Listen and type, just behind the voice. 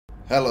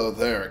Hello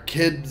there,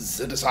 kids.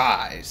 It is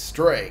I,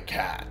 Stray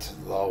Cat,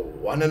 the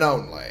one and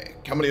only,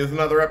 coming with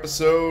another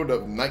episode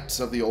of Knights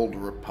of the Old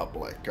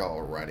Republic.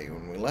 Alrighty,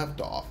 when we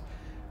left off,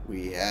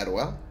 we had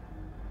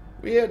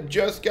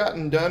just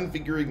gotten done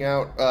figuring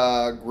out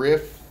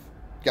Griff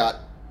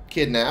got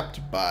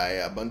kidnapped by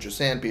a bunch of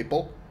sand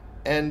people,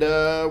 and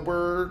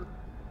we're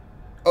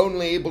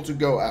only able to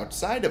go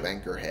outside of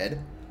Anchorhead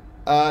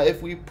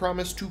if we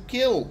promise to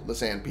kill the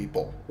sand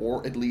people,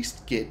 or at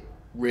least get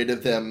rid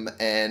of them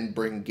and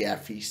bring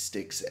gaffy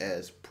sticks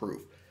as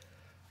proof.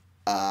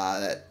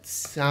 That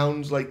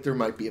sounds like there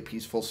might be a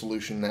peaceful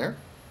solution there.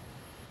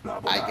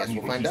 I guess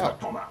we'll find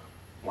out.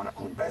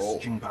 Well,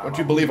 don't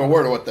you believe a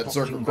word of what that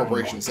Circle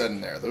Corporation said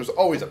in there? There's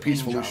always a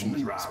peaceful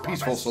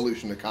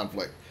solution to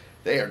conflict.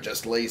 They are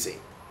just lazy.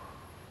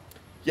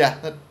 Yeah,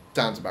 that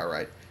sounds about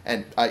right.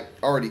 And I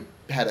already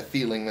had a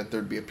feeling that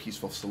there'd be a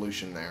peaceful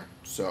solution there.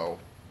 So,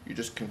 you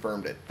just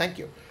confirmed it. Thank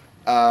you.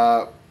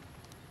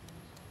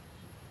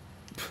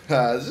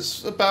 Is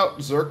this about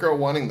Zerka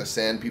wanting the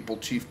Sand People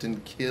chieftain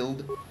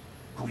killed?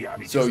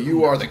 So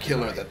you are the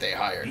killer that they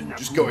hired.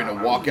 Just going to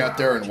walk out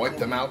there and wipe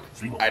them out?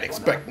 I'd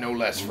expect no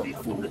less from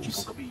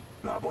fools.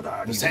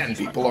 The Sand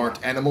People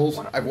aren't animals.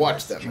 I've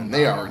watched them, and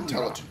they are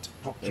intelligent.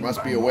 There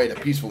must be a way to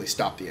peacefully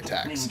stop the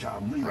attacks.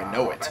 I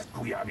know it.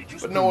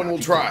 But no one will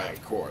try,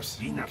 of course.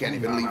 You can't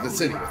even leave the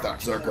city without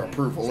Zerka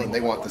approval, and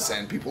they want the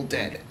Sand People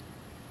dead.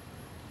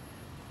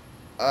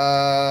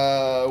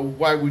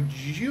 Why would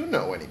you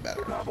know any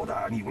better?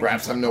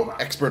 Perhaps I'm no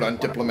expert on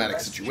diplomatic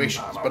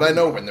situations, but I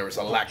know when there is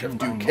a lack of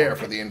due care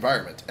for the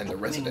environment and the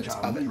residents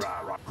of it.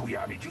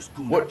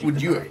 What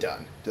would you have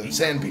done? To the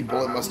Sand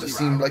People, it must have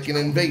seemed like an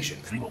invasion.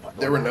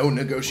 There were no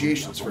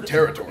negotiations for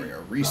territory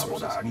or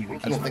resources. I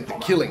don't think the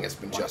killing has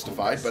been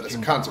justified, but as a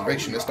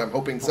conservationist, I'm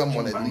hoping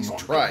someone at least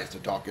tries to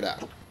talk it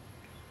out.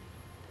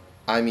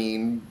 I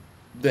mean,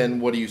 then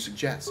what do you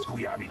suggest?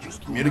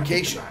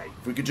 Communication.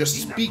 If we could just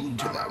speak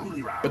to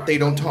them. But they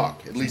don't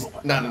talk, at least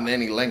not in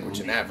any language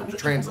an average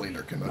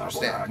translator can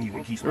understand.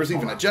 There was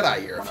even a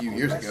Jedi here a few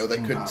years ago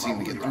that couldn't seem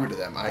to get through to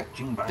them. I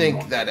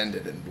think that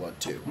ended in blood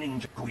too.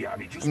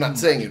 I'm not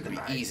saying it would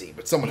be easy,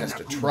 but someone has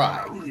to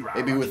try.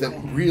 Maybe with a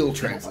real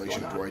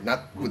translation droid,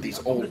 not with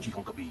these old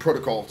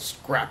protocol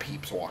scrap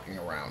heaps walking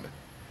around.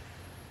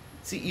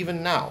 See,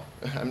 even now,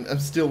 I'm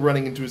still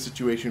running into a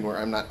situation where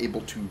I'm not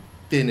able to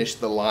finish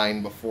the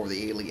line before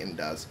the alien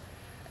does.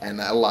 And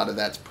a lot of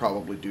that's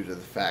probably due to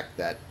the fact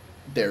that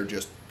they're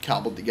just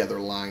cobbled together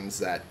lines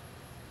that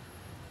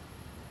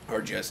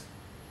are just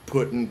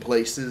put in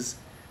places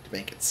to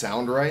make it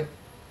sound right.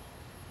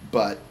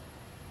 But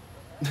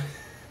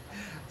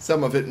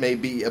some of it may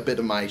be a bit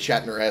of my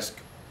Shatner-esque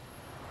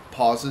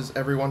pauses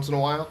every once in a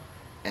while,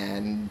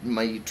 and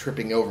my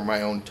tripping over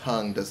my own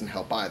tongue doesn't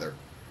help either.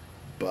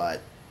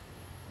 But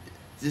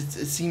it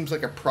seems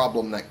like a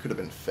problem that could have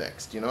been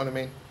fixed, you know what I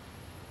mean?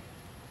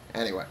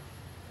 Anyway,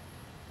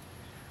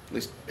 at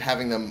least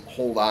having them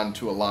hold on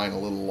to a line a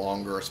little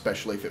longer,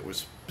 especially if it was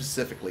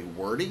specifically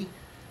wordy,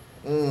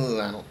 I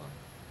don't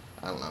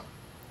know.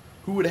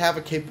 Who would have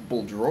a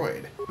capable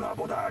droid?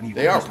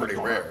 They are pretty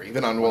rare,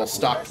 even on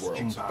well-stocked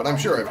worlds, but I'm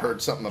sure I've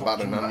heard something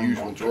about an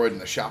unusual droid in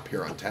the shop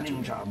here on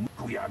Tatooine.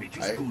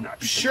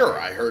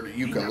 I heard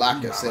Yuka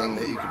Laka saying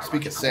that you could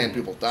speak a Sand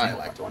People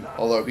dialect,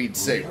 although he'd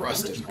say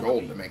rusted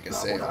gold to make a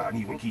sale.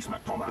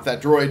 With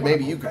that droid,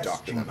 maybe you could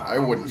talk to them. I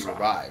wouldn't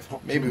survive.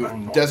 Maybe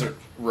with desert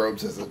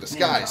robes as a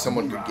disguise,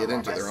 someone could get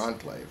into their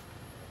enclave.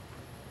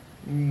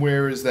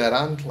 Where is that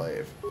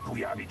enclave?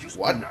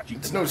 What?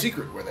 It's no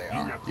secret where they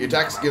are. The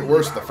attacks get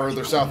worse the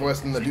further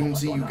southwest in the Dune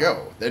Sea you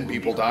go. Then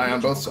people die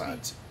on both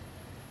sides.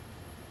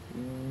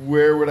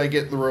 Where would I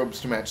get the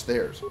robes to match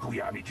theirs?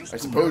 I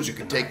suppose you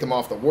could take them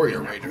off the warrior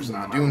raiders in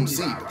the Dune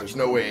Sea, but there's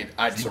no way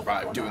I'd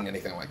survive doing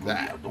anything like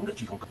that.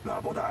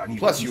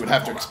 Plus, you would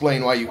have to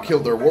explain why you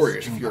killed their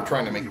warriors if you were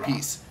trying to make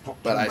peace.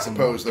 But I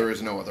suppose there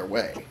is no other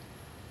way.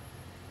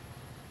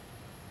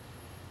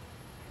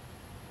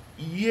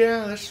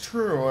 Yeah, that's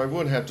true. I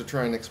would have to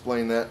try and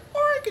explain that.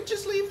 Or I could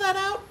just leave that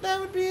out. That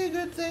would be a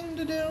good thing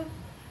to do.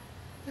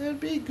 It would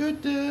be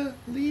good to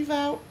leave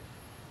out.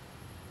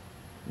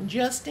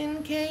 Just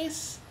in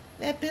case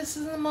that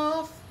pisses them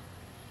off.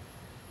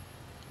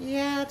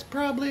 Yeah, it's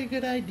probably a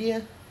good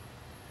idea.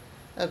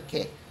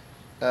 Okay.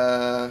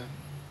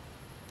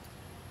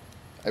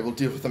 I will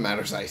deal with the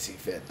matters I see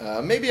fit.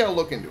 Maybe I'll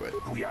look into it.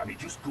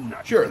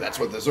 Sure, that's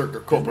what the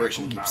Zerka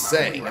Corporation keeps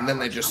saying, and then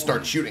they just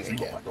start shooting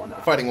again. The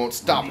fighting won't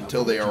stop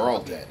until they are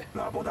all dead.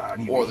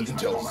 Or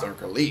until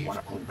Zerka leave.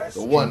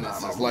 The one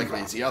is as likely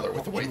as the other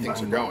with the way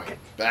things are going.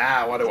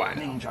 What do I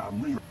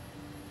know?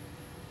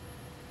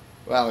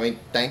 Well, I mean,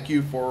 thank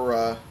you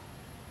for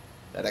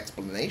that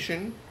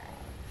explanation.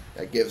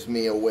 That gives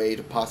me a way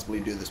to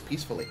possibly do this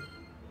peacefully.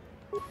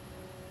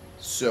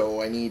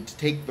 So I need to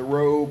take the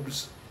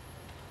robes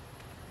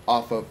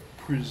off of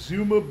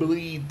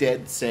presumably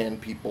dead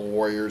Sand People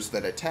warriors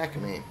that attack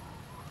me.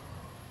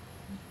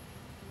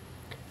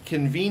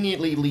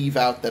 Conveniently leave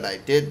out that I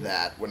did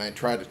that when I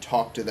try to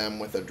talk to them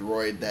with a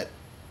droid that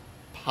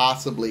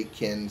possibly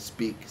can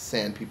speak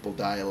Sand People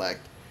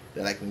dialect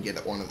that I can get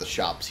at one of the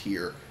shops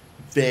here.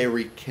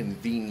 Very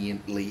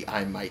conveniently,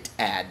 I might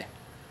add.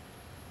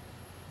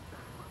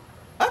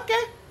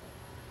 Okay.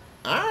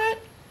 Alright.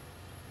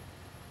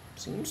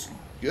 Seems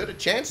good a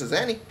chance as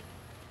any.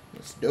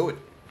 Let's do it.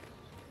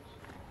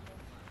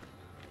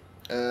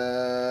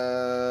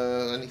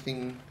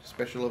 Anything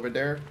special over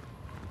there?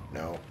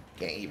 No.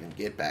 Can't even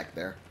get back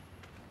there.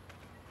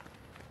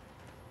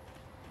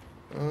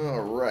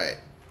 Alright.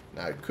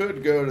 Now I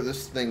could go to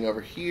this thing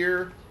over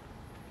here.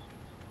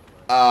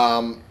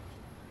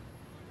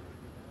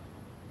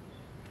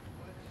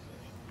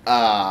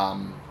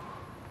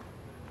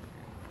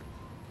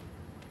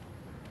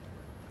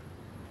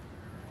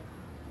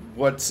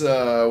 What's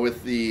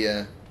with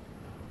the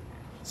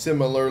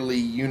similarly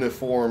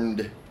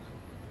uniformed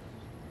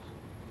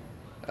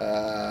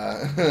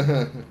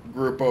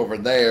group over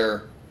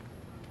there?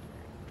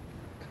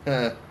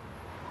 Is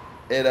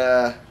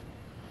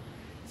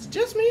it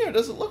just me, or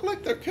does it look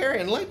like they're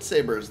carrying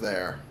lightsabers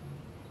there?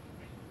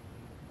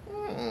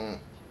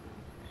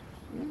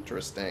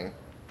 Interesting.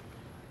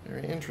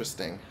 Very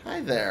interesting.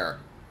 Hi there.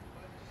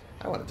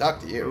 I want to talk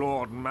to you.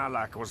 Lord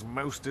Malak was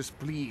most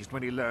displeased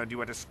when he learned you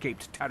had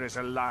escaped Taris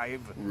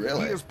alive.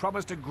 Really? He has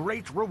promised a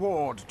great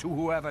reward to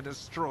whoever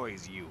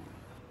destroys you.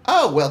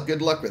 Oh, well,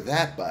 good luck with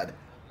that, bud.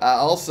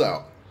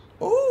 Also,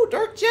 ooh,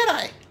 Dark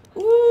Jedi.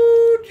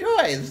 Ooh,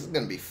 joy. This is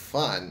going to be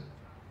fun.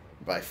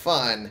 By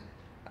fun,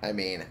 I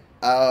mean,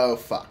 oh,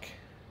 fuck.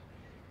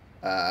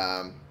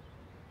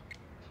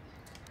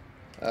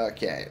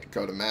 Okay,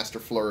 go to Master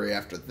Flurry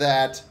after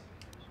that.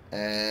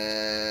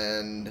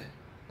 And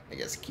I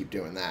guess keep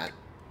doing that.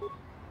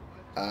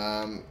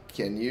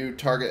 Can you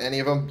target any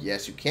of them?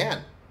 Yes, you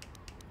can.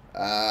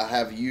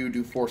 Have you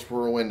do Force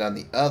Whirlwind on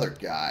the other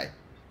guy,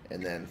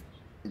 and then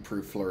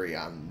improve Flurry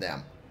on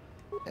them.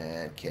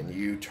 And can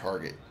you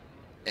target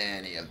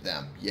any of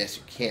them? Yes,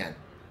 you can.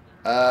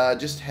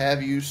 Just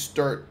have you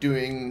start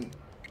doing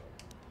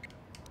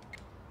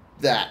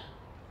that.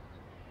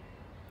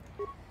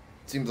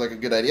 Seems like a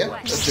good idea.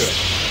 Let's do it.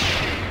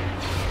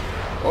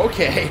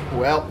 Okay,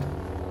 well,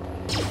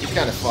 he's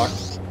kind of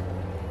fucked.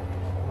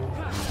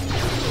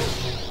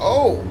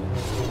 Oh!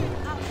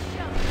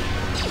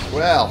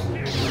 Well,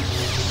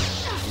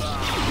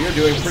 you're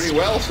doing pretty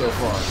well so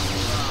far,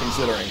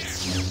 considering.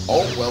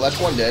 Oh, well, that's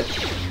one dead.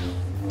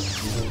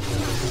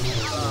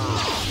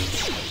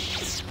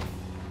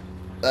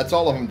 That's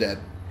all of them dead.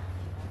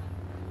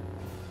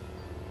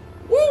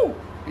 Woo!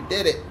 We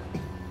did it.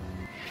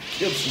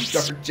 Killed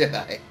some Dark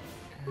Jedi.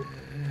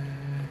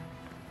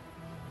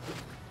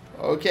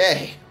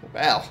 Okay,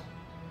 well.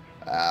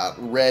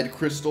 Red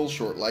crystal,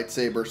 short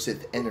lightsaber,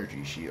 Sith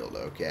energy shield,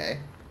 okay.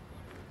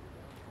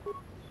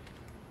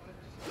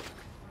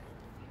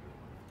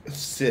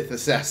 Sith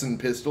assassin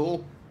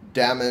pistol,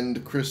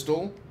 diamond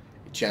crystal,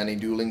 Chani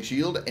dueling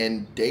shield,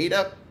 and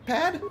data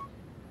pad?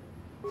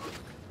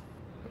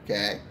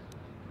 Okay.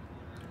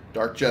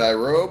 Dark Jedi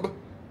robe,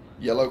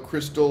 yellow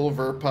crystal,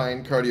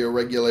 verpine cardio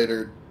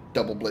regulator,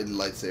 double-bladed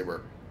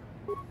lightsaber.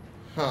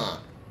 Huh.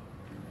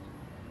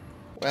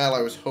 Well,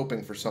 I was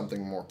hoping for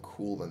something more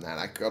cool than that.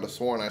 I could have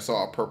sworn I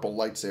saw a purple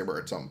lightsaber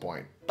at some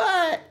point.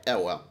 But,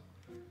 oh well.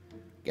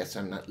 Guess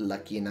I'm not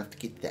lucky enough to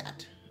get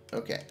that.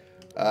 Okay.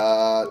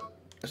 I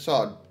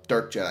saw a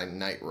Dark Jedi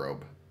night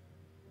robe.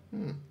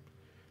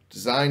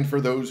 Designed for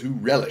those who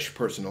relish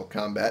personal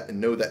combat and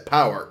know that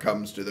power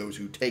comes to those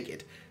who take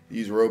it.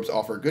 These robes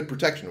offer good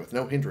protection with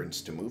no hindrance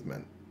to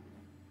movement.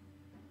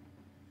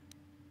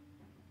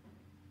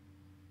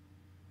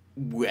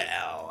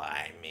 Well,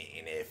 I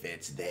mean, if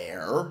it's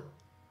there,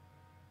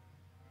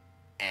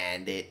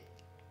 and it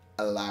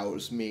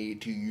allows me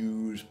to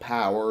use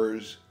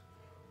powers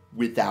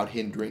without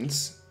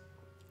hindrance,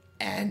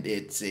 and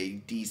it's a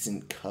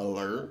decent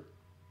color,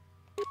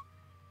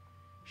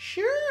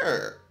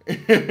 sure,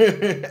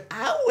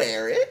 I'll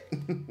wear it.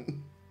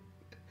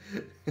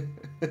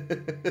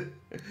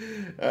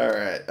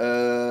 Alright,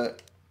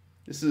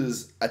 this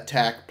is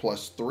attack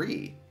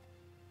 +3.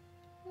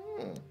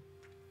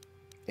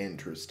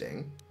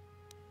 Interesting.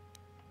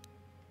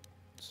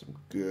 Some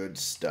good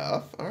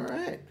stuff.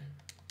 Alright.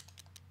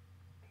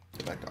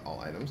 Go back to all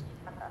items.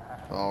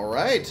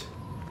 Alright.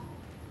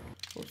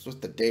 What's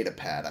with the data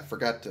pad? I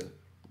forgot to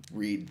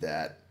read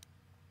that.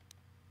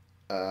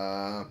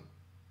 Oh.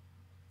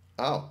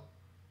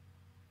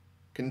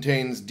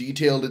 Contains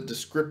detailed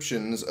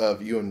descriptions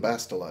of you and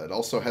Bastila. It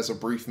also has a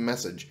brief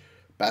message.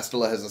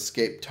 Bastila has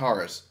escaped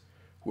Taris.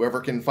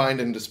 Whoever can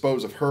find and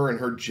dispose of her and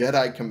her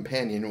Jedi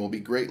companion will be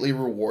greatly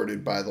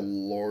rewarded by the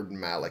Lord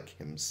Malak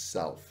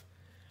himself.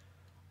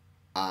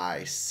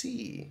 I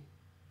see.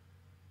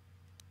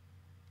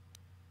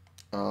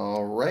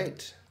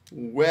 Alright.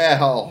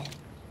 Well,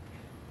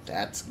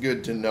 that's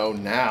good to know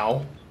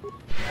now.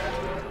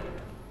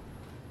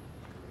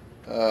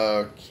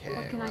 Okay.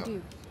 What can I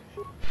do?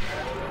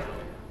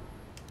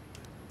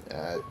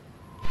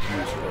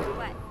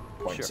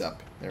 Points Sure.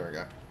 up. There we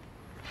go.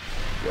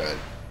 Good.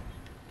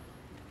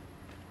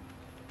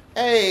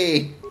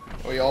 Hey!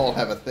 We all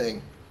have a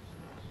thing.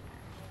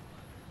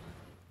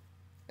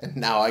 And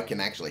now I can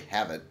actually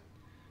have it.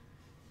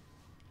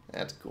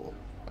 That's cool.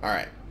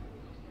 Alright.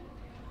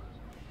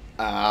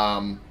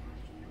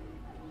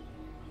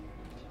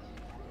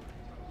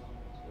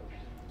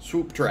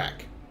 Swoop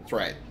track. That's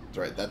right. That's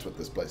right. That's what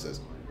this place is.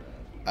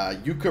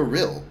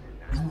 Yukaril.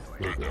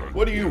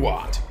 What do you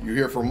want? You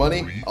here for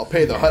money? I'll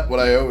pay the hut what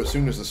I owe as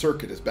soon as the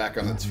circuit is back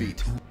on its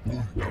feet.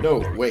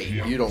 No, wait.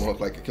 You don't look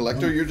like a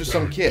collector. You're just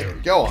some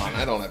kid. Go on.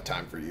 I don't have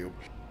time for you.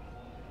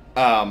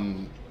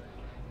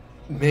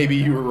 Maybe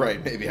you were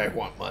right. Maybe I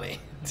want money.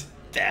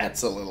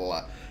 That's a little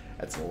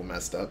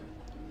messed up.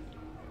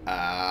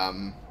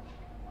 I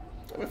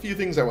have a few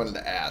things I wanted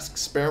to ask.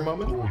 Spare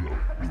moment?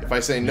 If I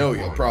say no,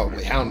 you'll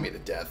probably hound me to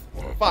death.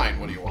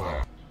 Fine, what do you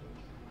want?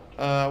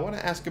 I want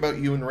to ask about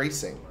you and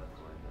racing.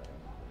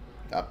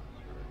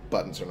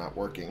 Buttons are not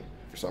working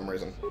for some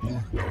reason.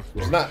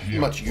 There's not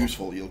much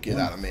useful you'll get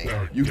out of me.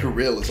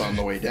 Yukaril is on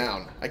the way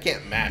down. I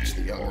can't match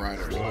the young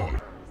riders.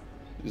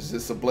 Is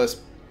this a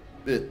blessed?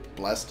 Is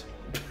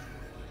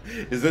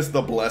this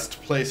the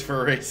blessed place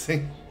for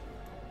racing?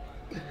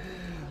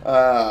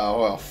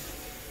 Well,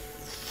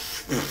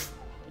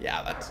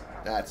 yeah,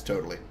 that's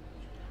totally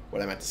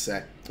what I meant to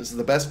say. This is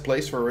the best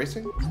place for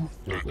racing?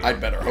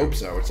 I'd better hope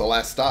so. It's the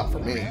last stop for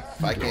me.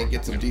 If I can't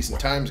get some decent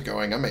times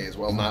going, I may as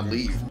well not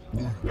leave.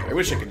 I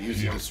wish I could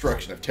use the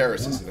destruction of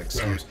terrace as an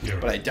excuse,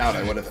 but I doubt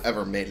I would have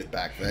ever made it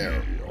back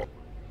there.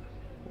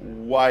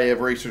 Why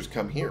have racers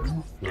come here?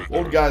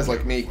 Old guys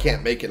like me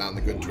can't make it on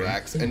the good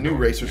tracks, and new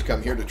racers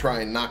come here to try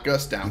and knock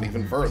us down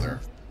even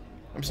further.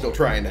 I'm still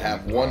trying to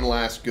have one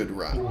last good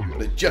run,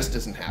 but it just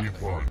isn't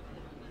happening.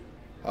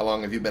 How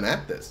long have you been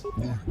at this?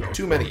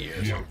 Too many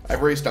years.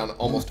 I've raced on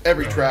almost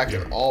every track,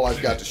 and all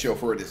I've got to show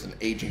for it is an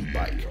aging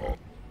bike.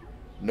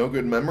 No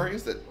good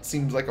memories? That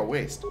seems like a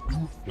waste.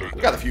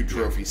 I've got a few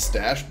trophies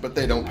stashed, but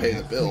they don't pay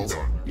the bills.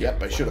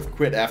 Yep, I should have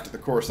quit after the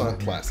Coruscant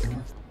Classic.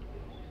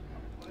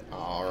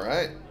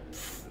 Alright.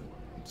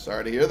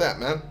 Sorry to hear that,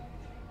 man.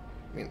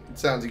 I mean, it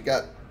sounds like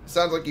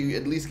you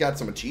at least got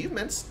some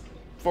achievements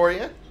for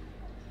you. I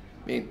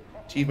mean,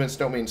 achievements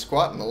don't mean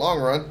squat in the long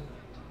run.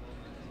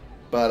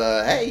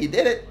 But, hey, you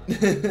did it.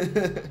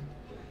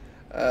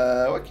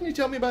 What can you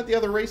tell me about the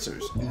other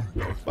racers?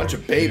 Bunch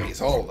of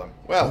babies, all of them.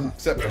 Well,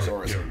 except for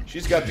Zoris.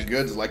 She's got the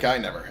goods like I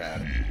never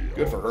had.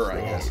 Good for her, I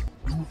guess.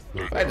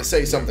 If I had to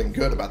say something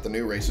good about the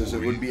new racers,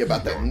 it would be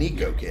about that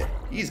Nico kid.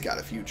 He's got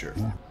a future.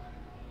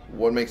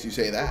 What makes you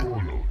say that?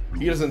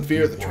 He doesn't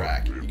fear the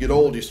track. You get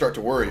old, you start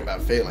to worry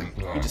about failing.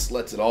 He just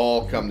lets it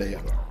all come to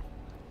him.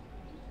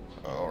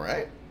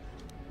 Alright.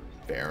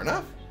 Fair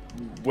enough.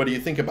 What do you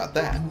think about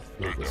that?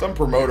 Some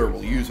promoter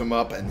will use him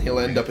up and he'll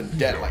end up in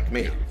debt like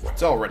me.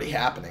 It's already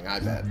happening, I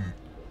bet.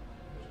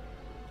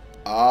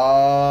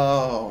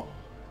 Oh.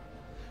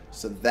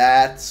 So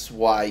that's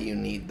why you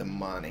need the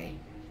money.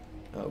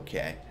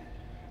 Okay.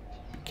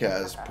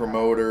 Because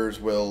promoters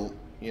will,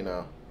 you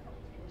know,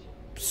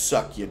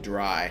 suck you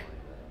dry.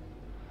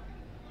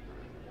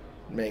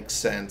 Makes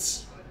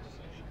sense.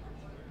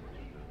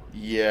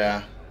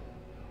 Yeah.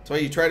 That's why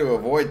you try to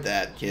avoid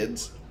that,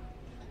 kids.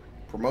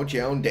 Promote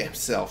your own damn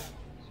self.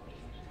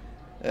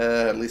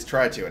 At least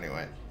try to,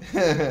 anyway.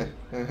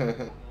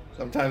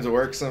 Sometimes it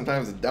works,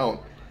 sometimes it don't.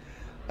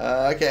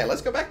 Okay,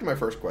 let's go back to my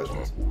first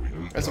questions.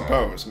 I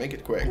suppose. Make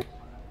it quick.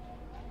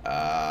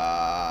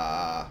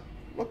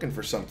 Looking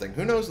for something.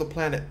 Who knows the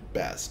planet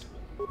best?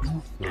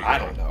 I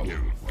don't know.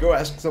 Go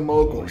ask some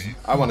locals.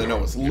 I want to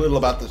know as little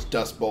about this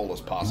Dust Bowl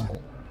as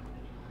possible.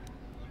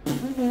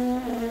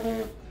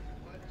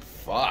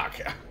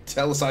 Fuck.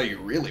 Tell us how you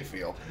really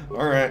feel.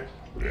 Alright.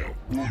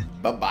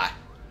 Bye-bye.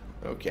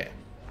 Okay.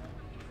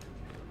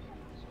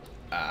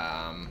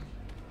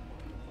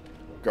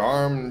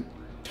 Garm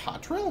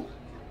Totril?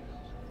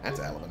 That's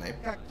a hell of a name.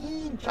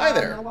 Hi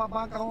there.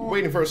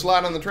 Waiting for a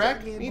slot on the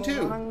track? Me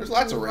too. There's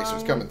lots of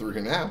racers coming through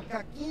here now.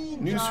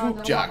 New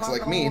swoop jocks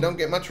like me don't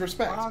get much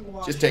respect.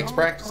 Just takes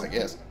practice, I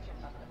guess.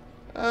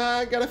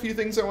 I got a few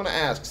things I want to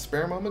ask.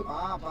 Spare moment?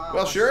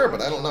 Well, sure,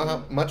 but I don't know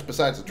how much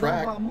besides the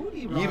track.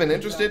 You even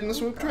interested in the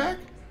swoop track?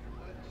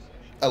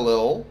 A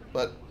little,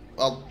 but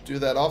I'll do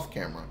that off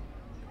camera.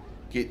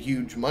 Get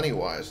huge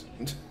money-wise.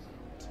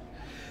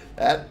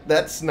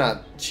 That's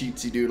not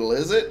cheatsy doodle,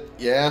 is it?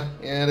 Yeah,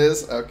 it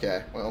is.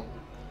 Okay, well,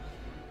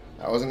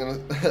 I wasn't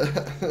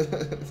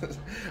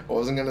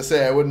gonna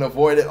say I wouldn't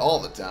avoid it all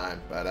the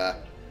time, but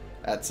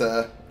that's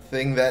a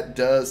thing that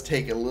does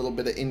take a little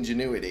bit of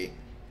ingenuity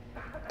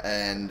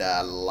and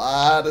a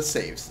lot of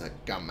saves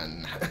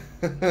coming.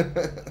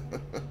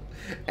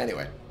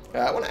 Anyway.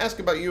 I want to ask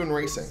about you and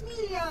racing.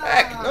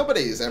 Heck,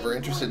 nobody's ever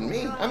interested in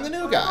me. I'm the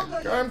new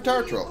guy. Garm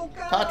Totril.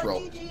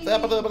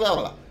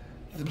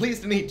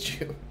 Pleased to meet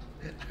you.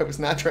 I was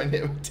not trying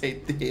to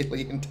imitate the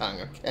alien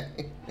tongue, okay?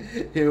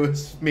 It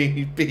was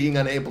me being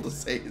unable to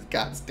say his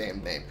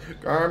goddamn name.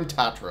 Garm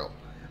Totril.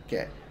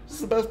 Okay. Is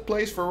this the best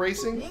place for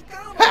racing?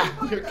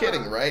 Ha! You're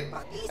kidding, right?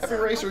 Every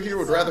racer here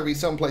would rather be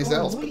someplace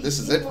else, but this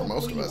is it for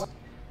most of us.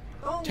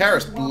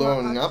 Terrace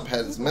blowing up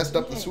has messed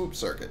up the swoop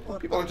circuit.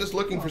 People are just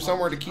looking for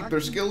somewhere to keep their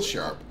skills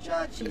sharp.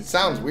 It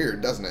sounds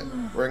weird, doesn't it?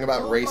 Worrying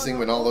about racing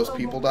when all those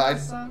people died?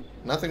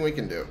 Nothing we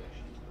can do.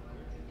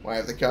 Why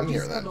have they come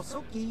here then?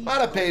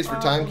 Mata pays for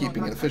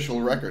timekeeping and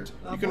official records.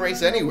 You can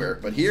race anywhere,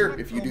 but here,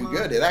 if you do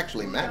good, it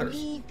actually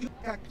matters.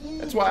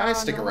 That's why I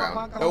stick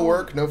around. No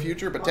work, no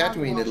future, but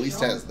Tatooine at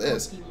least has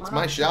this. It's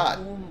my shot.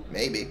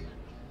 Maybe.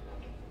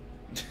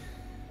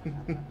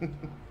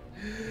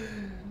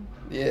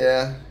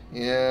 Yeah,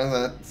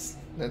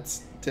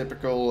 that's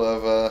typical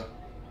of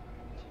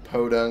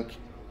podunk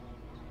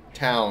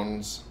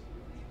towns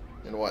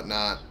and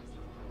whatnot.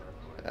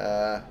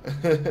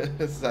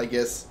 I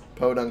guess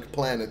podunk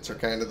planets are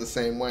kind of the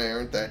same way,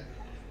 aren't they?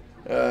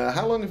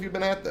 How long have you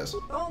been at this?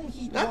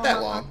 Not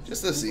that long,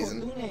 just this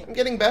season. I'm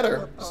getting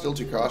better, still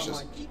too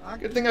cautious.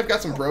 Good thing I've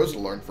got some pros to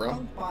learn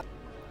from.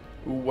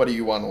 What do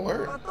you want to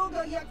learn?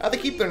 How to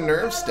keep their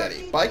nerves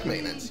steady, bike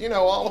maintenance, you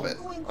know, all of it.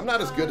 I'm not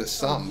as good as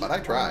some, but I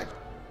try.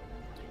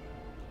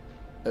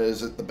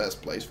 Is it the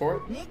best place for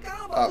it?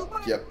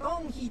 Oh, yep.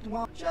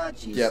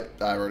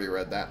 Yep, I already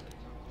read that.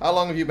 How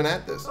long have you been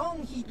at this?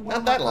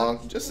 Not that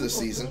long, just this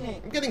season.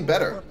 I'm getting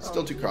better,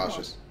 still too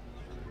cautious.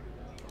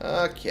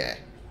 Okay.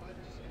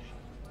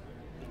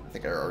 I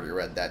think I already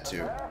read that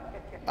too.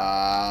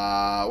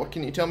 What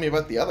can you tell me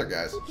about the other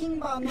guys?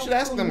 You should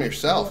ask them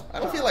yourself.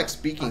 I don't feel like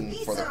speaking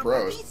for the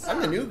pros.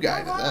 I'm the new guy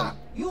to them.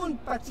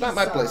 It's not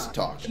my place to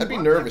talk. I'd be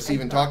nervous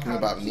even talking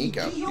about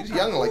Nico. He's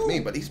young like me,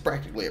 but he's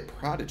practically a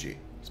prodigy.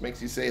 What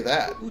makes you say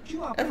that?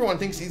 Everyone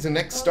thinks he's the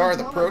next star of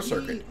the pro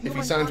circuit, if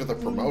he signs with a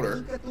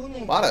promoter.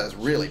 Mata is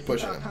really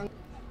pushing him.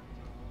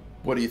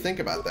 What do you think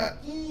about that?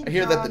 I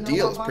hear that the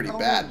deal is pretty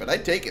bad, but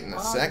I'd take it in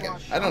a second.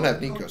 I don't have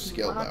Nico's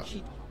skill, though.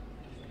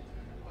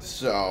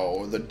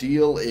 So, the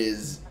deal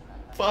is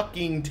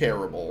fucking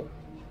terrible,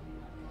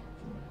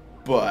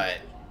 but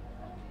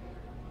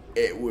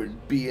it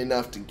would be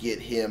enough to get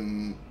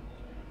him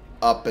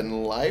up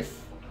in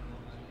life.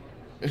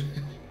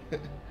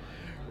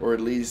 Or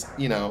at least,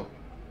 you know,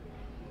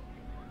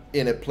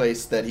 in a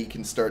place that he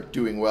can start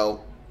doing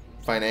well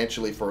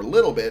financially for a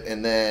little bit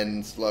and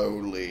then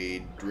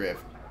slowly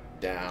drift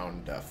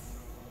down to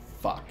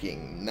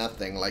fucking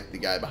nothing like the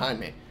guy behind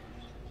me.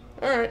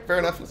 Alright, fair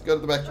enough. Let's go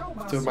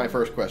to my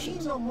first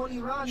questions.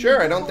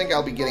 Sure, I don't think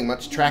I'll be getting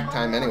much track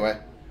time anyway.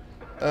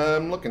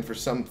 I'm looking for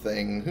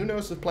something. Who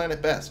knows the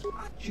planet best?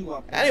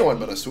 Anyone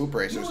but us swoop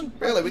racers.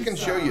 Really, we can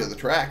show you the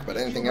track, but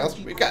anything else,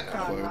 we've got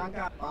no clue.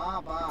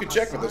 You can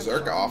check with the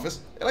Zerka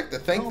office. They like to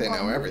think they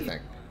know everything.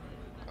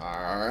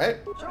 Alright.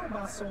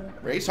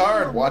 Race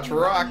hard, watch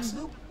for rocks.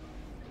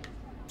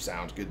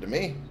 Sounds good to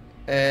me.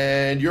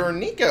 And you're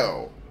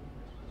Nico.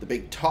 The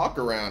big talk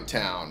around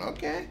town.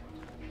 Okay.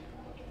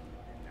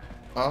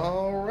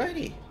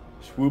 Alrighty.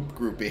 Swoop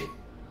groupie.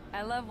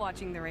 I love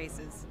watching the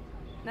races.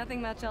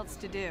 Nothing much else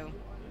to do.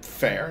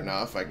 Fair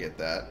enough, I get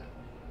that.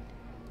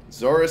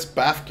 Zoris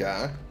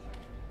Bafka.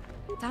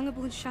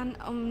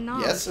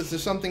 Yes, is there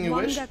something you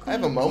wish? I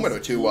have a moment or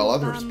two while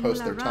others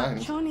post their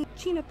times.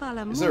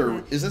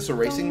 Is this a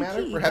racing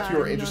matter? Perhaps you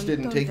are interested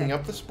in taking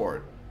up the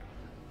sport.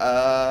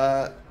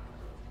 I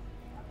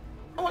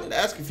wanted to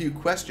ask a few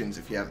questions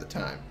if you have the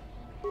time.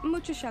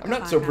 I'm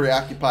not so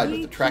preoccupied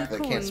with the track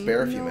that I can't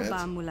spare a few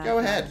minutes. Go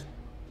ahead.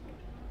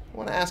 I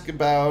want to ask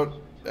about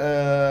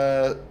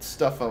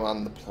stuff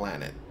on the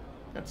planet.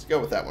 Let's go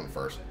with that one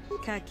first.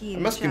 I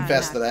must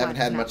confess that I haven't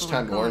had much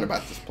time to learn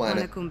about this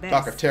planet.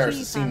 Talk of Terrace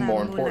has seemed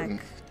more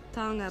important.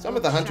 Some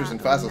of the hunters in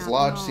Faz's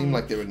Lodge seem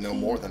like they would know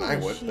more than I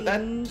would, but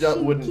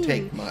that wouldn't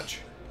take much.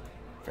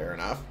 Fair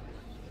enough.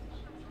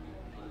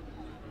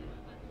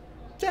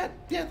 Yeah,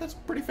 that's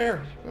pretty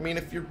fair. I mean,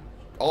 if you're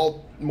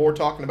all more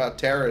talking about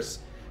Terrace,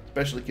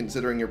 especially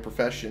considering your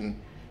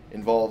profession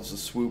involves a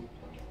swoop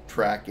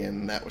track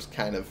and that was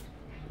kind of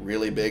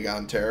really big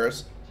on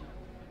Terrace.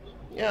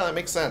 Yeah, that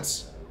makes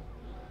sense.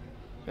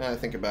 I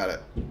think about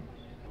it.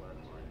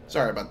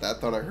 Sorry about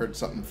that. Thought I heard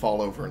something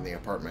fall over in the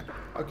apartment.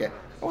 Okay.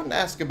 I wanted to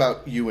ask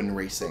about you and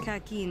racing. My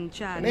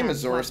name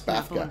is Zoris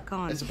Bafka.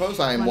 I suppose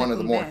I am one of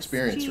the more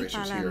experienced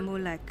racers here.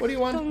 What do you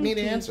want me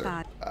to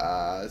answer?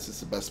 Is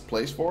this the best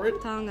place for it?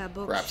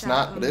 Perhaps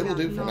not, but it'll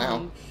do for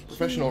now.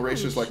 Professional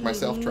racers like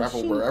myself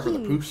travel wherever the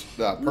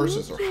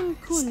purses are.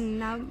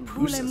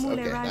 Purses?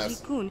 Okay,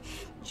 that's bad.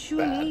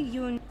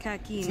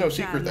 It's no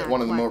secret that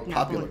one of the more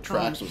popular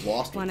tracks was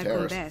lost with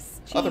Terrace.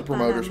 Other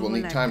promoters will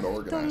need time to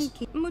organize.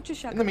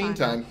 In the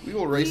meantime, we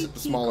will race at the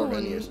smaller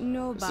venues.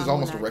 This is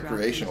almost a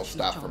recreational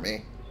stop for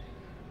me.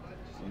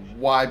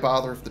 Why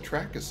bother if the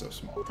track is so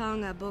small?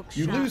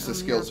 You lose the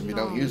skills if you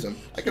don't use them.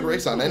 I could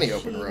race on any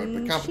open road,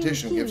 but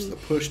competition gives the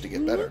push to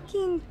get better.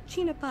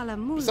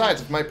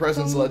 Besides, if my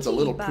presence lends a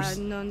little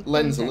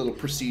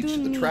prestige to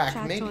the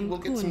track, maybe we'll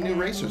get some new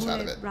racers out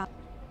of it.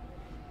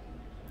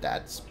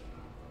 That's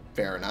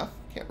fair enough.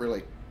 Can't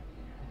really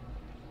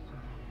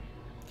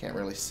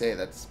say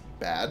that's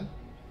bad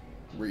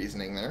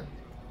reasoning there.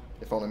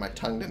 If only my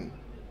tongue didn't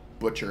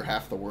butcher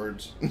half the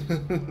words.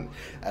 That'd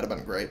have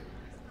been great.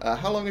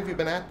 How long have you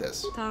been at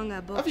this?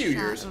 A few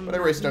years, but I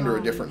raced under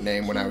a different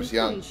name when I was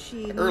young.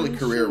 My early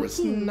career was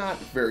not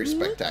very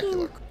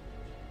spectacular.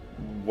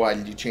 Why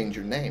did you change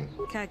your name?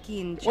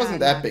 It wasn't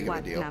that big of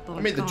a deal. I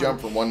made the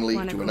jump from one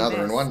league to another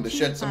and wanted to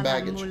shed some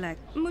baggage.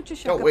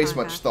 Don't waste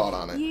much thought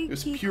on it. It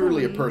was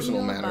purely a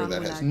personal matter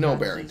that has no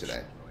bearing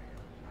today.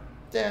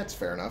 That's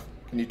fair enough.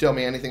 Can you tell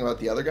me anything about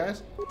the other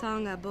guys?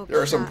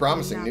 There are some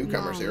promising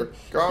newcomers here.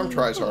 Garm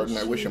tries hard and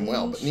I wish him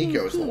well, but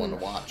Nico is the one to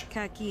watch.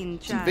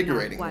 It's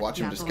invigorating to watch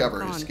him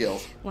discover his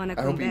skills.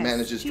 I hope he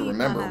manages to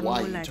remember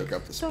why he took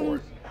up the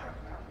sport.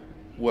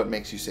 What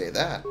makes you say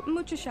that?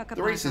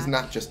 The race is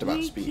not just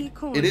about speed.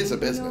 It is a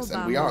business,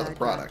 and we are the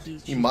product.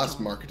 He must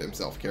market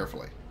himself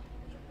carefully.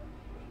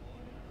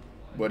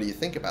 What do you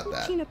think about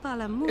that?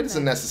 It is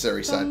a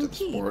necessary side to the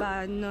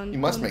sport. He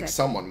must make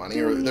someone money,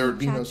 or there would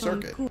be no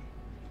circuit.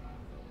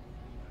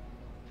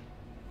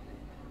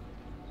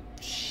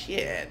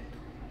 Shit.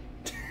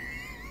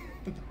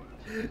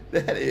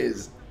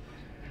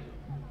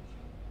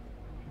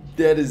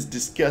 That is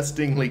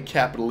disgustingly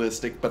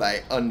capitalistic, but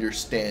I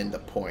understand the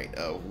point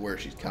of where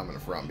she's coming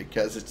from,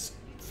 because it's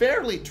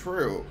fairly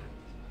true.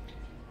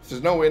 If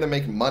there's no way to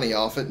make money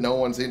off it, no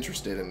one's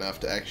interested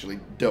enough to actually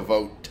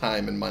devote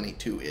time and money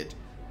to it.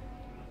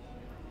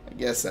 I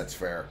guess that's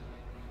fair.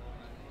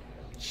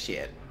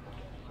 Shit.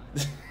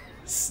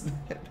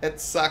 That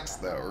sucks,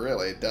 though.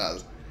 Really, it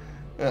does.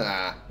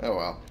 Oh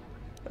well.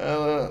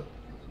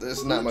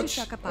 There's not much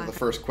of the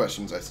first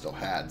questions I still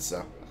had,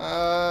 so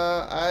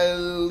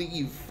I'll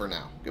leave for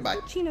now. Goodbye.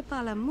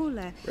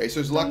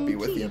 Racer's luck be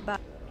with you.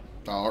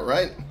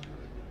 Alright.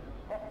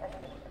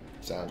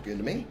 Sounds good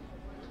to me.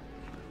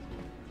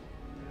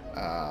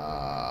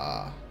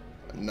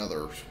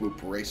 Another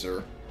SWOOP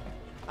racer.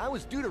 I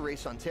was due to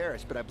race on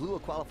Terrace, but I blew a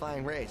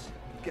qualifying race.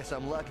 Guess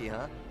I'm lucky,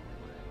 huh?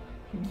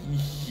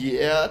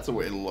 Yeah, that's a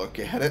way to look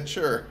at it,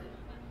 sure.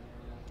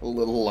 A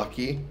little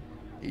lucky.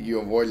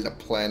 You avoided a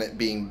planet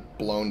being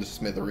blown to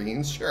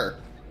smithereens, sure.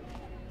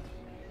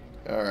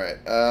 Alright,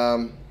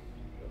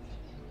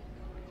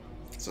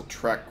 it's a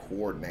track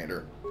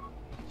coordinator.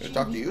 Can I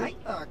talk to you?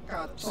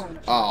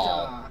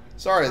 Oh,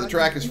 sorry, the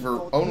track is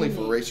only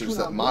for racers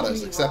that Mata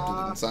has accepted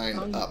and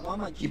signed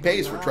up. He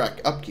pays for track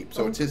upkeep,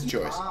 so it's his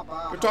choice.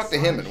 Go talk to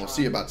him and we'll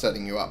see about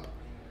setting you up.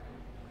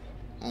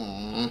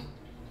 I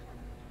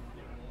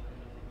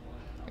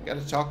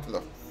gotta talk to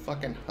the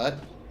fucking hut.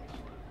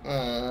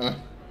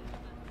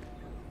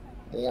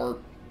 More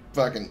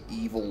fucking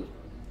evil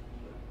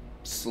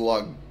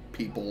slug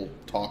people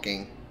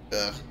talking.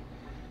 Ugh.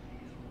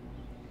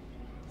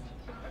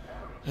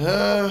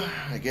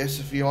 I guess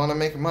if you want to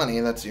make money,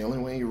 that's the only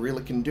way you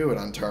really can do it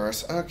on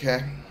Taurus.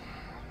 Okay.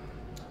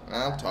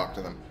 I'll talk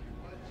to them.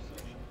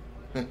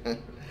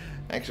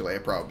 Actually, I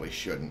probably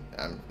shouldn't.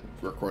 I'm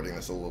recording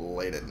this a little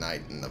late at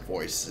night, and the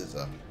voice is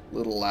a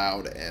little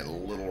loud and a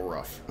little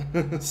rough.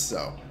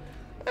 So,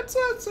 let's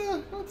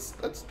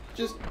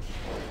just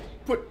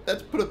put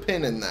a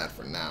pin in that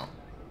for now.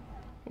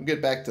 We'll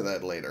get back to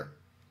that later.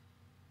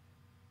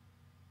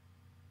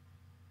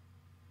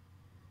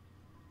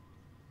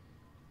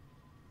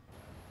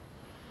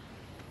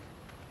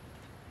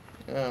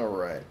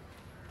 Alright,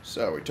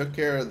 so we took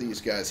care of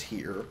these guys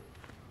here,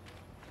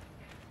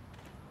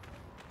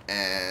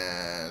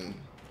 and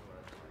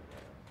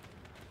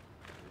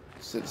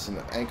citizen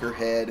of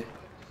Anchorhead.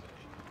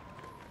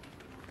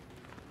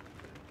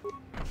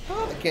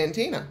 Oh, the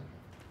cantina.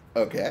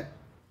 Okay.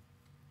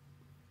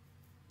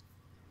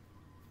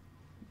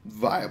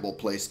 Viable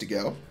place to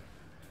go.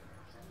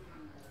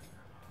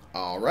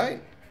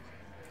 Alright.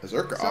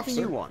 Berserker officer. Something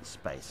you want,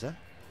 Spacer?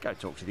 Go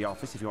talk to the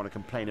office if you want to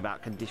complain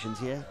about conditions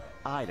here.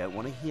 I don't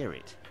want to hear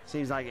it.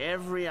 Seems like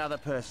every other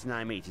person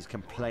I meet is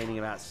complaining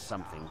about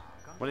something.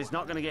 Well, it's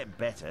not going to get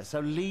better, so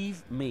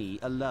leave me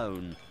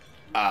alone.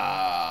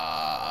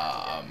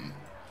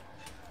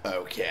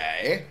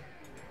 Okay.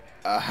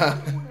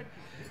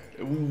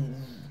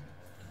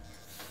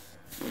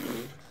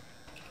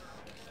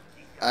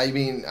 I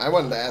mean, I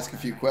wanted to ask a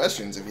few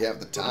questions if you have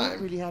the time. I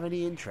don't really have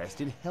any interest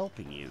in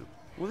helping you.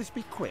 Will this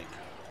be quick?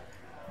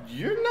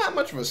 You're not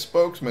much of a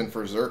spokesman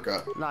for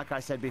Zerka. Like I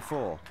said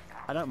before,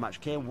 I don't much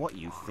care what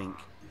you think.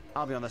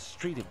 I'll be on the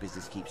street if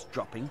business keeps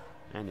dropping,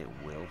 and it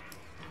will.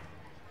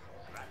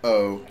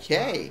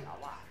 Okay.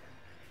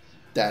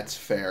 That's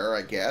fair,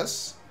 I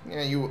guess.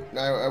 Yeah,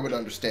 I would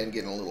understand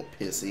getting a little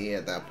pissy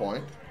at that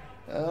point.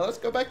 Let's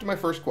go back to my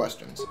first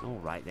questions. All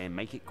right, then,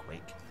 make it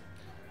quick.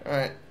 All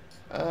right.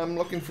 I'm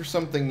looking for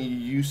something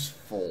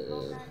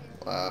useful,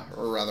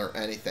 or rather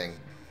anything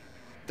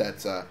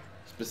that's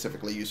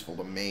specifically useful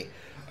to me.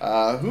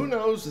 Who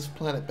knows this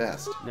planet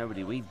best?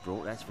 Nobody we've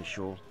brought, that's for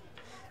sure.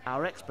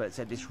 Our expert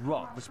said this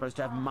rock was supposed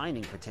to have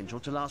mining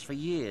potential to last for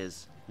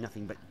years.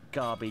 Nothing but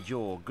garbage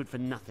ore, good for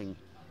nothing.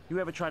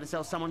 You ever try to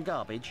sell someone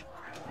garbage?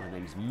 My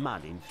name's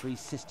Mud in 3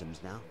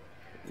 systems now.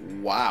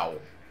 Wow.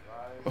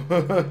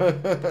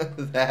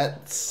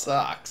 That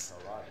sucks.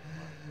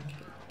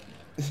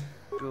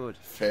 Good.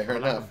 Fair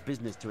enough. Lack of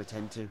business to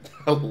attend to.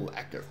 A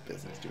lack of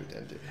business to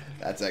attend to.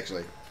 That's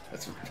a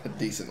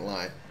decent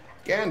line.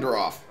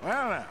 Gandalf.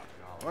 Well now,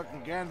 what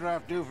can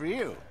Gandalf do for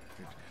you?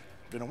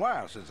 It's been a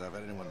while since I've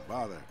had anyone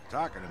bother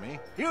talking to me.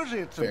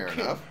 Usually it's some Fair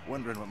kid enough.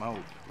 wondering what my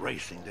old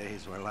racing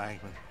days were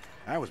like. But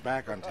I was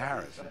back on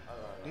Taris.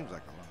 Seems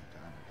like a long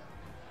time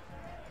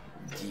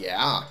ago.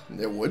 Yeah,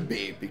 it would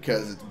be,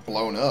 because it's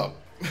blown up.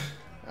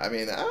 I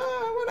mean, I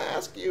want to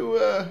ask you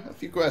a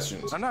few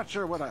questions. I'm not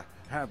sure what I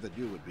have that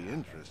you would be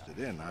interested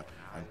in.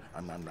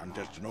 I'm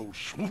just an old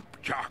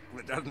SWOOP jock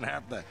that doesn't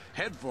have the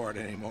head for it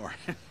anymore.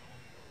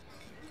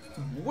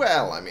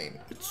 Well, I mean,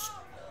 it's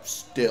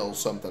still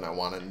something I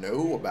want to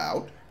know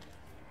about.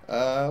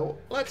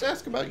 Let's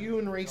ask about you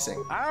and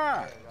racing.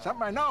 Ah,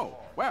 something I know.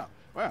 Well,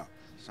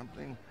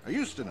 something I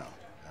used to know.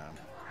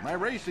 My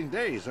racing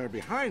days are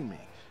behind me.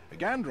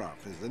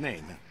 Gandalf is the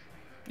name.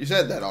 You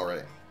said that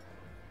already.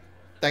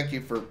 Thank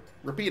you for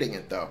repeating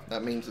it, though.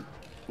 That means it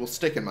will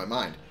stick in my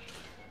mind.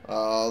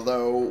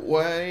 Though,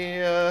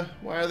 why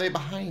are they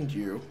behind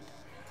you?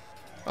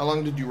 How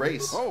long did you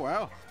race? Oh,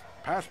 well,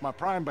 past my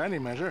prime by any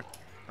measure.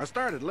 I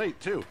started late,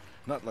 too.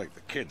 Not like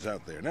the kids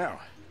out there now.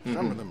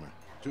 Some of them are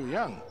too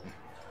young.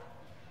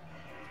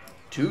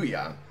 Too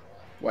young?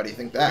 Why do you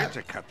think that? It's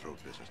a cutthroat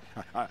business.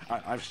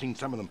 I've seen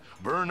some of them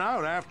burn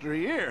out after a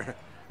year.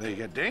 They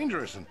get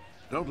dangerous and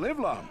don't live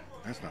long.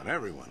 That's not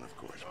everyone, of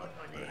course, but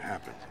it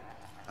happens.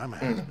 I'm a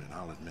has-been,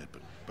 I'll admit,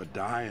 but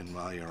dying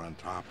while you're on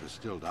top is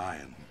still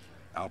dying.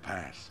 I'll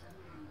pass.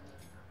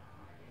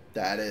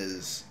 That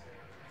is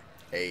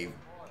a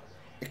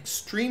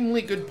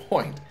extremely good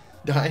point.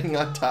 Dying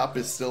on top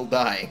is still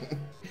dying.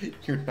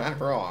 You're not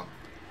wrong.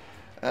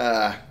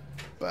 I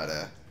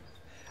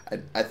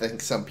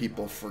think some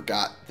people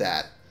forgot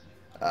that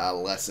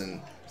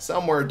lesson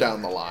somewhere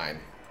down the line.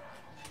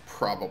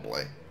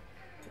 Probably.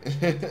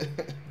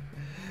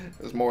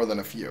 There's more than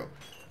a few.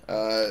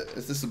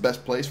 Is this the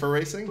best place for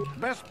racing? The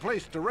best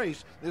place to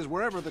race is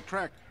wherever the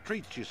track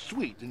treats you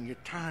sweet and your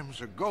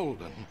times are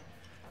golden.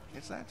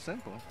 It's that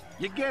simple.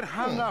 You get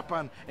hung up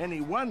on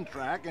any one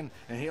track and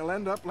he'll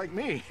end up like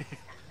me.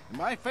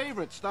 My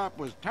favorite stop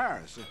was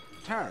Taris.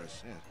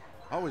 Taris, yes.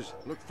 Always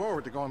look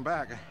forward to going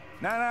back.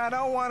 No, I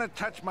don't want to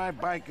touch my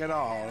bike at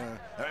all.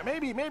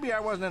 Maybe I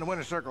wasn't in the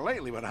winner's circle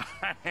lately, but I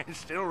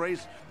still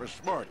race for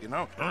sport, you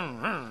know?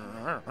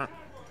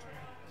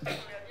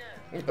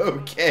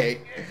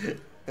 Okay.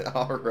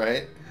 All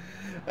right.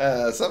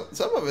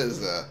 Some of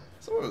his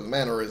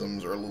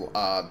mannerisms are a little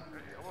odd.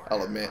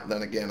 I'll admit.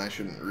 Then again, I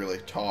shouldn't really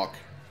talk.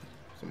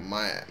 Some of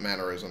my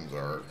mannerisms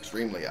are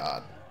extremely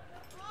odd.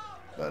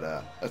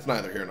 But that's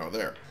neither here nor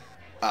there.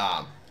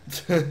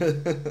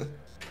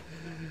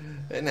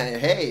 And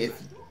hey,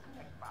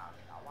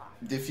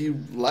 if you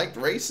liked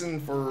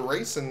racing for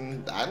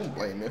racing, I don't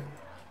blame you.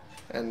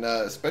 And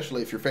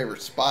especially if your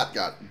favorite spot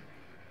got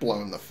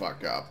blown the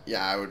fuck up.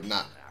 Yeah, I would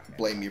not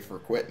blame you for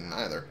quitting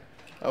either.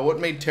 What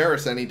made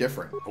Taris any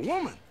different? A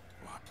woman?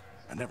 Well,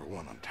 I never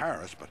won on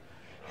Taris, but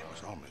it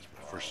was almost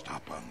my first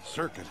stop on the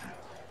circuit, and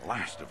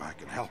last if I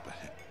could help it.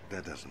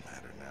 That doesn't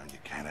matter now. You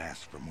can't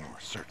ask for more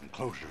certain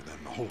closure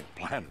than the whole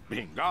planet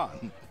being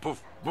gone.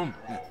 Poof, boom,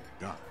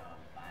 gone.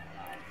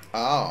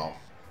 Oh.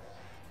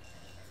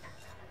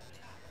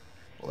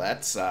 Well,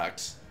 that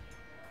sucks.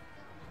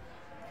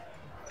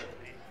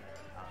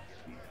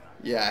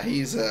 Yeah,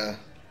 he's, now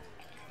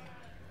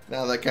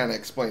that kind of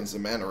explains the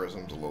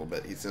mannerisms a little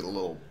bit. He's a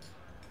little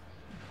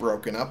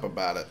broken up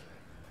about it.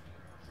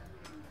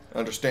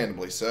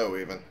 Understandably so,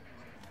 even.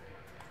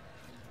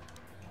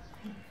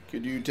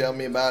 Could you tell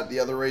me about the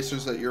other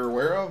racers that you're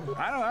aware of?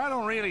 I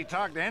don't really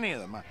talk to any of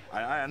them.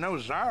 I know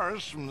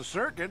Zara's from the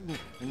circuit,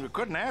 and we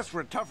couldn't ask for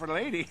a tougher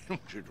lady.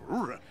 She's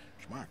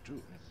smart,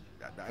 too.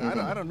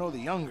 I don't know the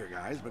younger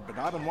guys, but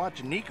I've been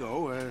watching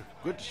Nico.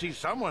 Good to see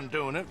someone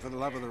doing it for the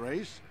love of the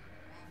race.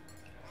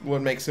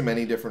 What makes him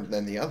any different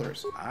than the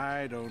others?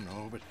 I don't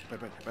know,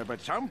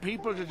 but some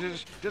people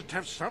just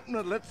have something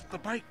that lets the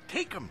bike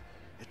take them.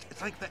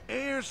 It's like the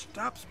air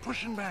stops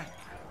pushing back.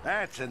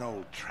 That's an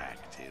old track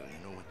tale,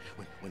 you know,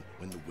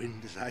 when the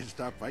wind decides to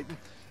stop fighting.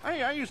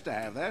 I used to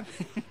have that.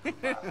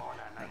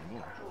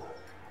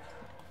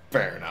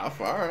 Fair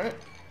enough, alright.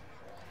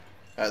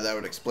 That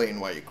would explain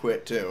why you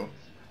quit, too.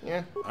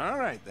 Yeah.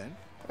 Alright, then.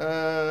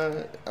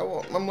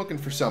 I'm looking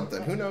for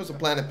something. Who knows the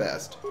planet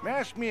best?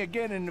 Ask me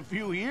again in a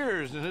few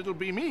years, and it'll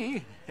be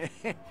me.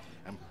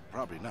 I'm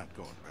probably not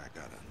going back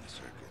out on the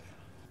circuit.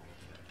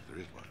 There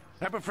is one.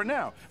 But for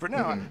now,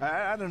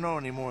 I don't know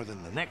any more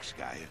than the next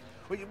guy.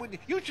 Well,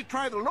 you should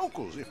try the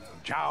locals.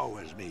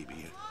 Jawas,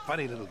 maybe.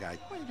 Funny little guy.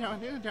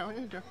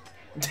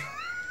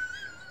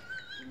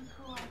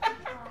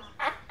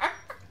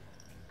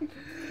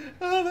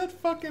 Oh, that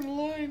fucking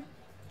line.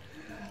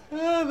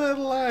 Oh, that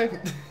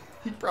line.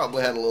 He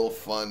probably had a little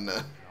fun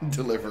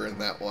delivering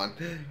that one,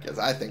 because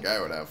I think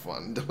I would have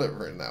fun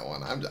delivering that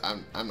one.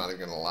 I'm not even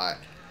gonna lie.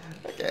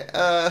 Okay,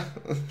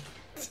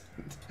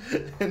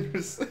 and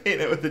just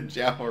saying it with a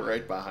Jawa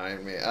right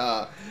behind me.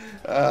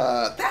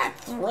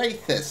 That's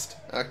racist.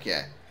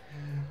 Okay.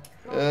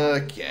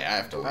 Okay, I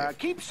have to leave.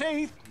 Keep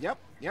safe. Yep.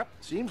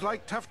 Seems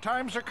like tough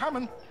times are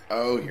coming.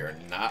 Oh, you're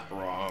not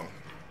wrong.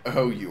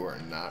 Oh, you are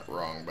not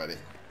wrong, buddy.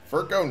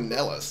 Furco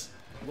Nellis.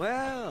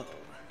 Well,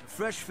 a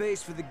fresh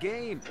face for the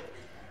game.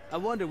 I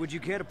wonder, would you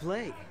care to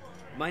play?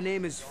 My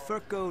name is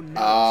Furko Nels.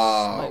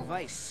 Oh. My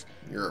vice.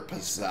 You're a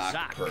Pazak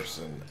Pazak.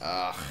 person.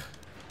 Ugh.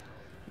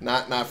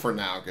 Not for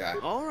now, guy.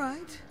 All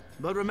right.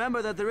 But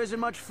remember that there isn't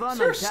much fun Is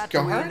there on a scar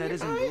Tatooine in that your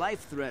isn't eye?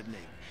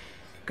 life-threatening.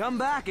 Come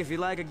back if you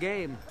like a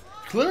game.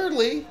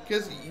 Clearly,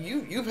 because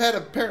you've had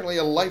apparently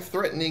a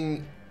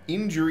life-threatening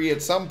injury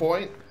at some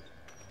point.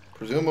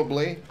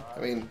 Presumably. I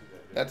mean,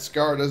 that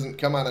scar doesn't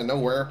come out of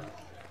nowhere.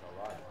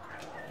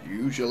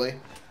 Usually.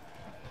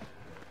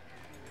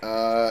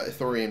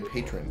 Ithorian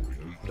patron.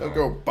 Don't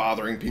go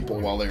bothering people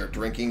while they're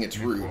drinking. It's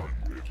rude.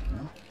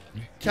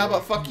 How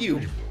about fuck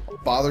you? I'll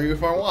bother you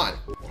if I want.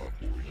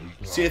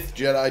 Sith,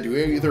 Jedi, do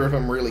either of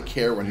them really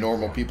care when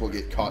normal people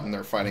get caught in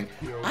their fighting?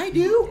 I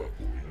do.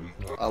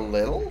 A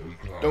little?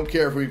 Don't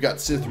care if we've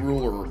got Sith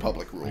rule or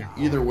Republic rule.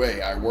 Either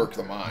way, I work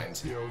the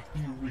mines.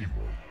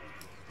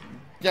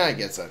 Yeah, I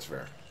guess that's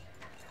fair.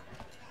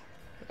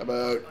 How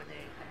about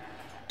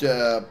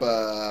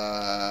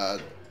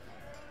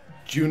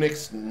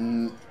Junix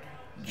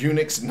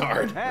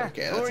Nard. Huh?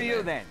 Okay, Who that's are a you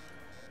name. then?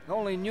 The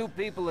only new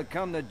people that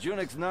come to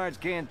Junix Nard's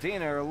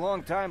cantina are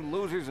long-time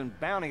losers and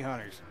bounty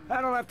hunters.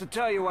 I don't have to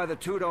tell you why the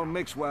two don't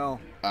mix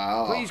well.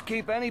 Oh. Please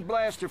keep any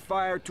blaster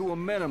fire to a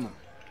minimum.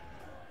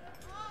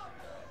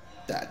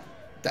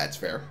 That's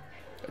fair.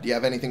 Do you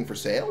have anything for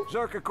sale?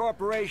 Zerka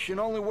Corporation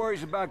only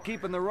worries about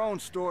keeping their own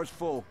stores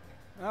full.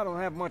 I don't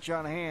have much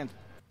on hand.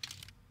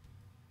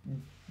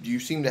 You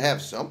seem to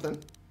have something.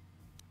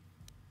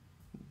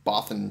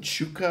 Bothan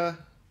Chuka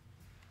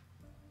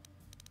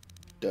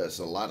does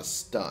a lot of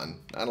stun.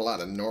 Not a lot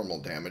of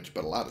normal damage,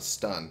 but a lot of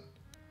stun.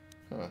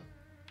 Huh.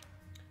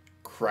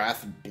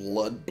 Krath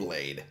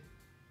Bloodblade.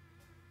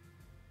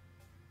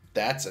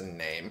 That's a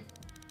name.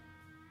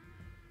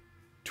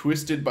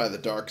 Twisted by the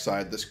dark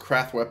side, this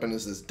Krath weapon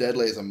is as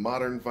deadly as a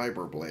modern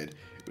vibroblade.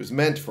 It was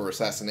meant for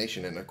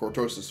assassination in a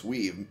cortosis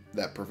weave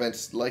that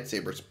prevents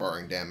lightsaber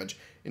sparring damage,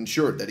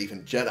 ensured that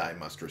even Jedi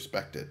must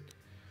respect it.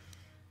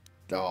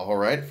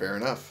 Alright, fair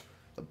enough.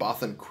 The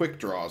Bothan quick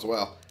draw as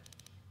well.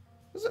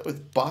 What's it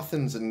with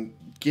Bothans and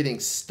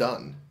getting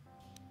stun?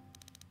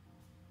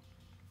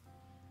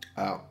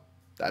 Oh,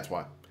 that's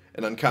why.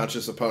 An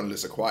unconscious opponent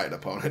is a quiet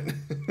opponent.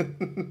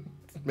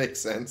 Makes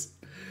sense.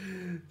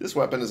 This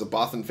weapon is a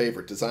Bothan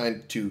favorite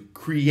designed to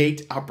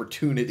create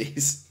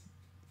opportunities.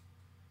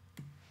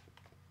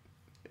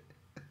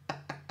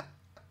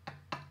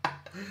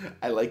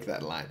 I like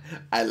that line.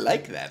 I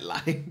like that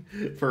line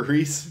for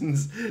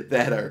reasons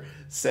that are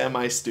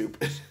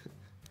semi-stupid.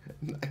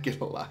 I'm not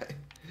gonna lie.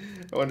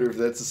 I wonder if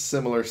that's a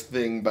similar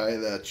thing by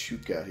the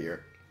Chuka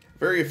here.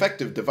 Very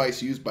effective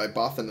device used by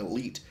Bothan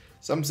elite.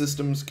 Some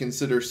systems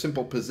consider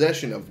simple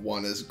possession of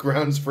one as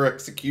grounds for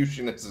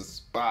execution as a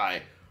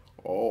spy.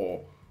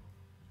 Oh.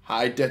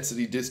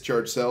 High-density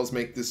discharge cells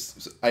make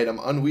this item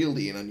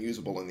unwieldy and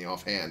unusable in the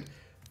offhand.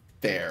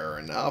 Fair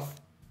enough.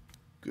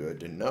 Good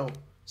to know.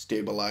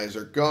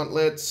 Stabilizer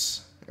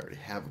gauntlets. I already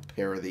have a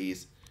pair of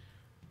these.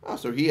 Oh,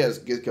 so he has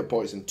Gizka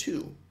Poison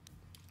too.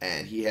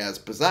 And he has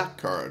Pazak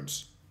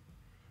cards.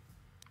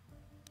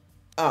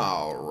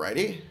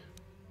 Alrighty.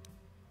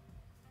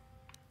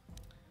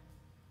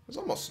 There's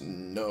almost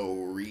no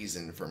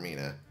reason for me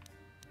to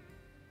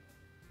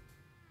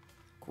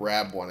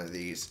grab one of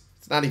these.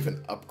 It's not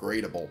even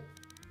upgradable.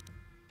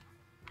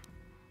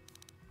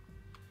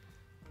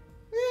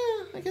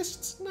 Yeah, I guess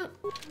it's not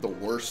the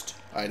worst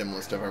item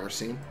list I've ever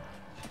seen.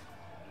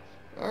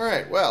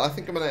 Alright, well, I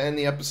think I'm going to end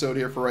the episode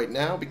here for right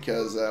now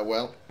because,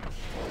 well,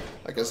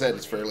 like I said,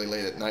 it's fairly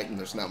late at night and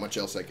there's not much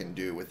else I can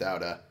do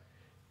without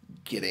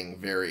getting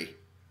very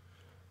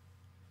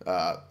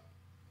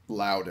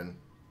loud and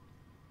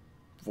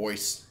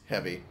voice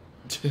heavy.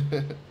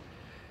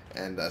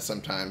 And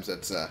sometimes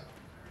it's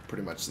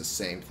pretty much the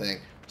same thing.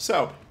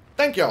 So,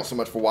 thank you all so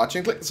much for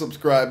watching. Click the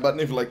subscribe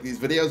button if you like these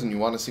videos and you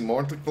want to see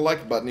more. And click the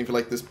like button if you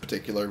like this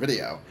particular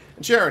video.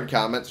 And share and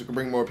comment so we can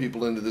bring more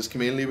people into this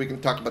community. We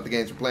can talk about the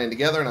games we're playing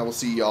together. And I will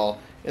see y'all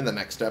in the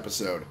next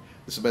episode.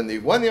 This has been the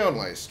one and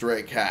only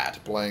Stray Cat,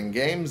 playing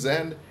games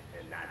and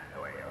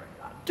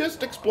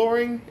just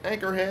exploring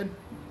Anchorhead.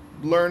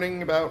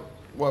 Learning about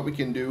what we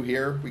can do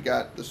here. We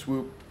got the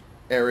SWOOP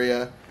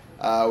area.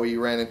 We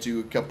ran into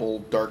a couple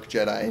Dark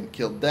Jedi and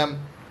killed them.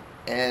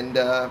 And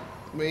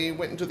we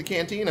went into the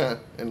cantina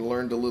and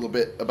learned a little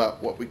bit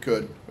about what we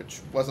could,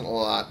 which wasn't a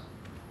lot.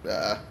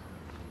 It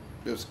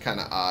was kind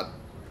of odd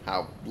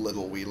how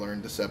little we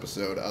learned this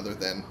episode other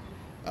than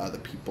the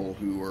people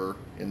who were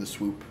in the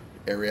SWOOP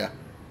area.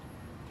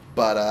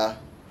 But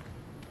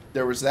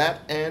there was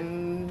that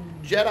and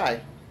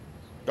Jedi.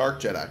 Dark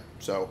Jedi.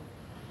 So,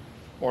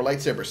 more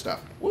lightsaber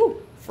stuff.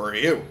 Woo! For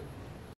you.